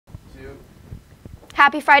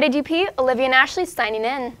Happy Friday, DP. Olivia and Ashley signing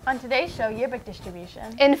in. On today's show, yearbook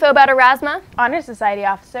distribution, Info about Erasmus, honor society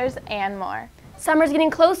officers, and more. Summer's getting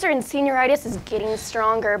closer and senioritis is getting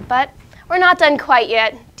stronger, but we're not done quite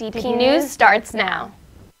yet. DP News starts now.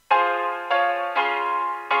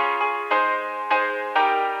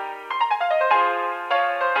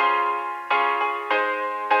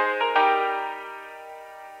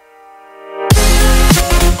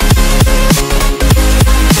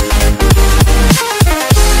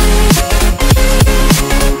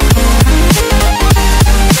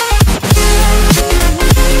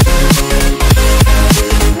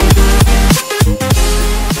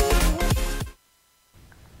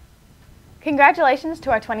 Congratulations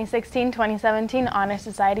to our 2016-2017 Honor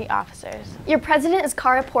Society officers. Your president is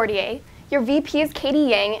Cara Portier, your VP is Katie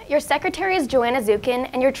Yang, your secretary is Joanna Zukin,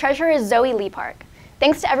 and your treasurer is Zoe Lee Park.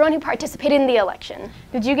 Thanks to everyone who participated in the election.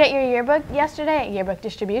 Did you get your yearbook yesterday at yearbook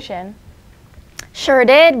distribution? Sure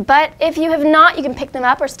did, but if you have not, you can pick them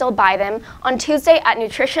up or still buy them on Tuesday at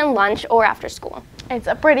nutrition, lunch, or after school. It's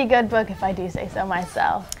a pretty good book if I do say so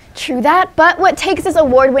myself. True that, but what takes this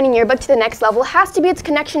award-winning yearbook to the next level has to be its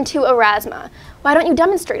connection to Erasmus. Why don't you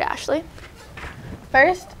demonstrate, Ashley?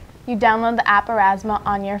 First, you download the app Erasmus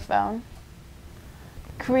on your phone.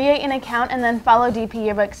 Create an account and then follow DP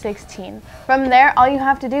Yearbook 16. From there, all you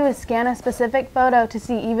have to do is scan a specific photo to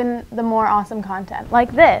see even the more awesome content,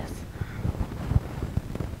 like this.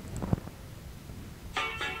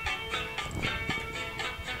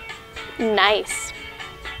 Nice.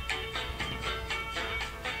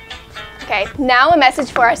 Okay, now a message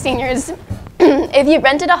for our seniors. If you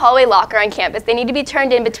rented a hallway locker on campus, they need to be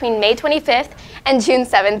turned in between May 25th and June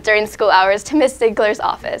 7th during school hours to Ms. Ziegler's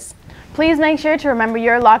office. Please make sure to remember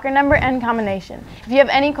your locker number and combination. If you have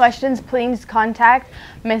any questions, please contact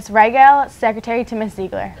Ms. Reigel, secretary to Ms.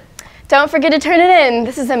 Ziegler. Don't forget to turn it in.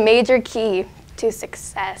 This is a major key to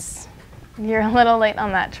success. You're a little late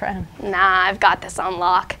on that trend. Nah, I've got this on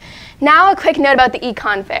lock. Now a quick note about the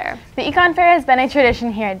Econ Fair. The Econ Fair has been a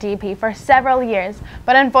tradition here at DP for several years,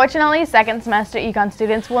 but unfortunately, second semester Econ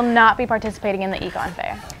students will not be participating in the Econ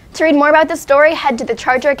Fair. To read more about this story, head to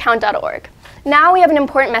thechargeraccount.org. Now we have an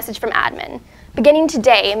important message from admin. Beginning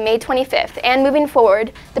today, May 25th, and moving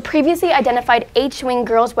forward, the previously identified H-Wing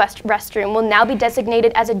Girls restroom will now be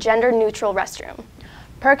designated as a gender-neutral restroom.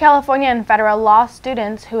 Per California and federal law,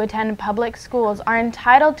 students who attend public schools are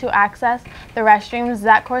entitled to access the restrooms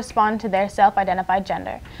that correspond to their self-identified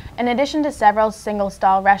gender. In addition to several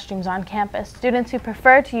single-stall restrooms on campus, students who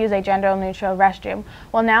prefer to use a gender-neutral restroom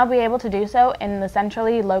will now be able to do so in the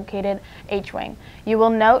centrally located H-Wing. You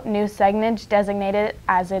will note new signage designated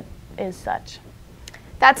as it is such.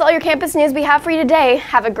 That's all your campus news we have for you today.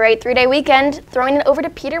 Have a great 3-day weekend. Throwing it over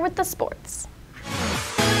to Peter with the sports.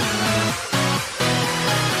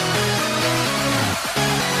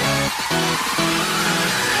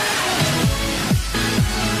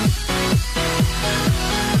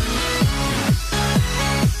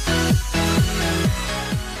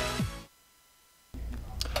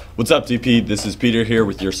 What's up, DP? This is Peter here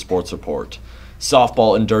with your sports report.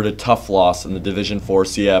 Softball endured a tough loss in the Division IV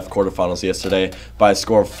CIF quarterfinals yesterday by a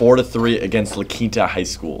score of 4-3 against La Quinta High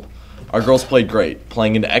School. Our girls played great,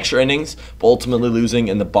 playing into extra innings, but ultimately losing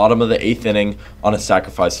in the bottom of the 8th inning on a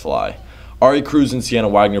sacrifice fly. Ari Cruz and Sienna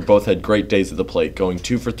Wagner both had great days at the plate, going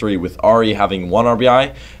 2 for 3, with Ari having 1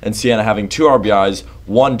 RBI and Sienna having 2 RBIs,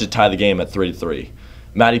 1 to tie the game at 3-3.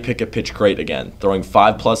 Maddie Pickett pitched great again, throwing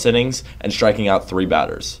 5+ innings and striking out 3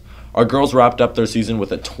 batters. Our girls wrapped up their season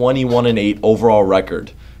with a 21-8 overall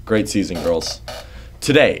record. Great season, girls.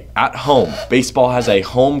 Today, at home, baseball has a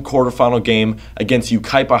home quarterfinal game against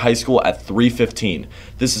Yucaipa High School at 3:15.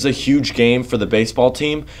 This is a huge game for the baseball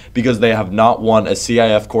team because they have not won a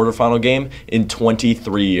CIF quarterfinal game in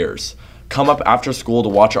 23 years. Come up after school to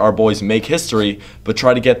watch our boys make history, but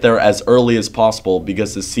try to get there as early as possible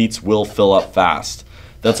because the seats will fill up fast.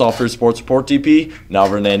 That's all for your Sports Report, DP. Now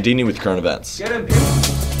over to Nandini with current events. Get him, people.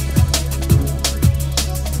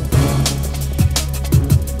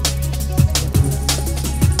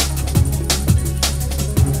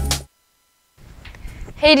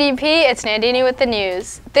 Hey DP, it's Nandini with the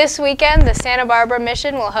news. This weekend, the Santa Barbara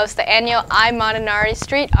Mission will host the annual I Molinari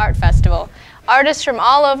Street Art Festival. Artists from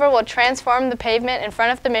all over will transform the pavement in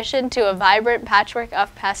front of the mission to a vibrant patchwork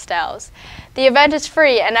of pastels. The event is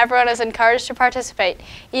free and everyone is encouraged to participate,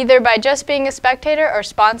 either by just being a spectator or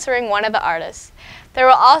sponsoring one of the artists. There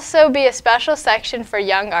will also be a special section for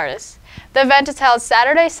young artists. The event is held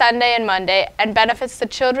Saturday, Sunday, and Monday and benefits the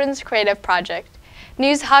Children's Creative Project.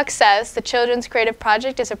 News Hawk says the Children's Creative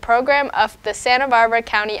Project is a program of the Santa Barbara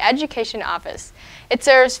County Education Office. It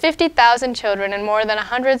serves 50,000 children in more than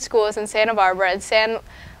 100 schools in Santa Barbara and San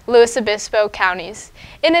Luis Obispo counties.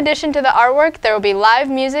 In addition to the artwork, there will be live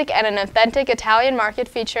music and an authentic Italian market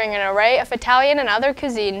featuring an array of Italian and other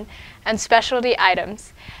cuisine and specialty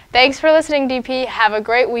items. Thanks for listening, DP. Have a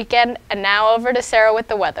great weekend. And now over to Sarah with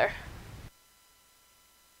the weather.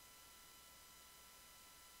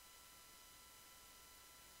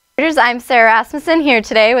 I'm Sarah Rasmussen here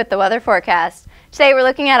today with the weather forecast. Today we're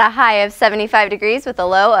looking at a high of 75 degrees with a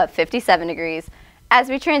low of 57 degrees. As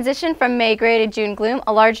we transition from May gray to June gloom,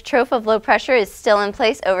 a large trough of low pressure is still in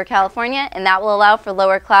place over California, and that will allow for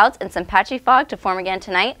lower clouds and some patchy fog to form again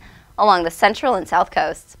tonight along the central and south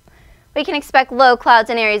coasts. We can expect low clouds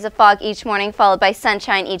and areas of fog each morning, followed by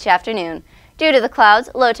sunshine each afternoon. Due to the clouds,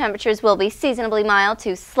 low temperatures will be seasonably mild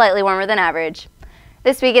to slightly warmer than average.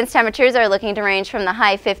 This weekend's temperatures are looking to range from the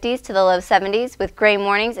high 50s to the low 70s with gray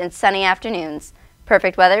mornings and sunny afternoons.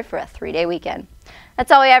 Perfect weather for a 3-day weekend.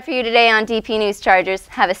 That's all we have for you today on DP News Chargers.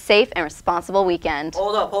 Have a safe and responsible weekend.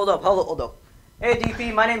 Hold up. Hey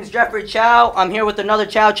DP, my name is Jeffrey Chow. I'm here with another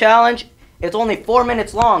Chow Challenge. It's only 4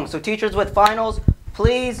 minutes long, so teachers with finals,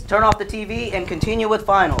 please turn off the TV and continue with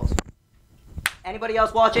finals. Anybody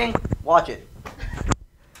else watching? Watch it.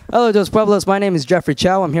 Hello, Dos Pueblos. My name is Jeffrey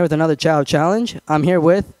Chow. I'm here with another Chow Challenge. I'm here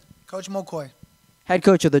with Coach Mokoy, head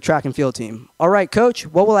coach of the track and field team. All right, coach,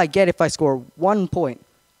 what will I get if I score 1 point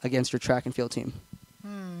against your track and field team?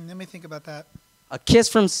 Let me think about that. A kiss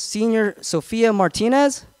from senior Sofia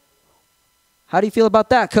Martinez? How do you feel about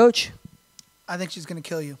that, coach? I think she's going to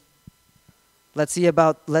kill you. Let's see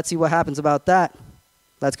what happens about that.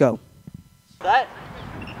 Let's go. That?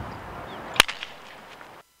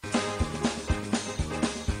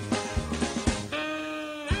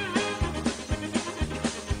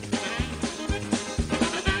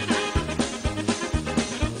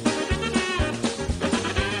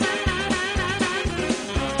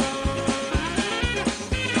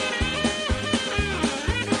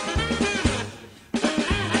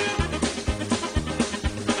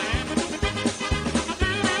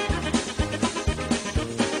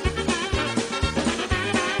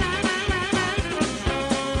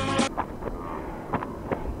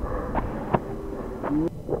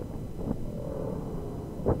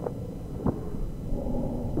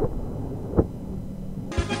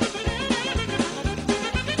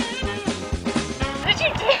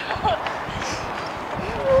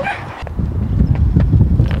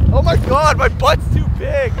 Oh my god, my butt's too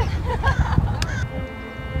big!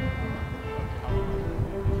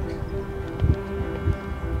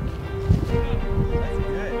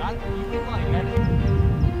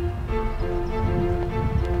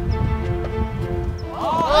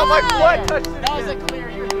 Oh, my foot touched it. That was a clear,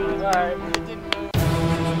 you're good. Alright. It didn't move.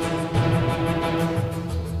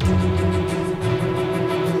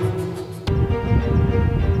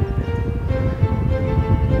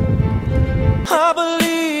 I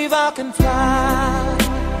believe I can fly.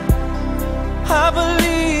 I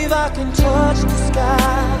believe I can touch the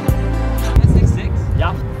sky.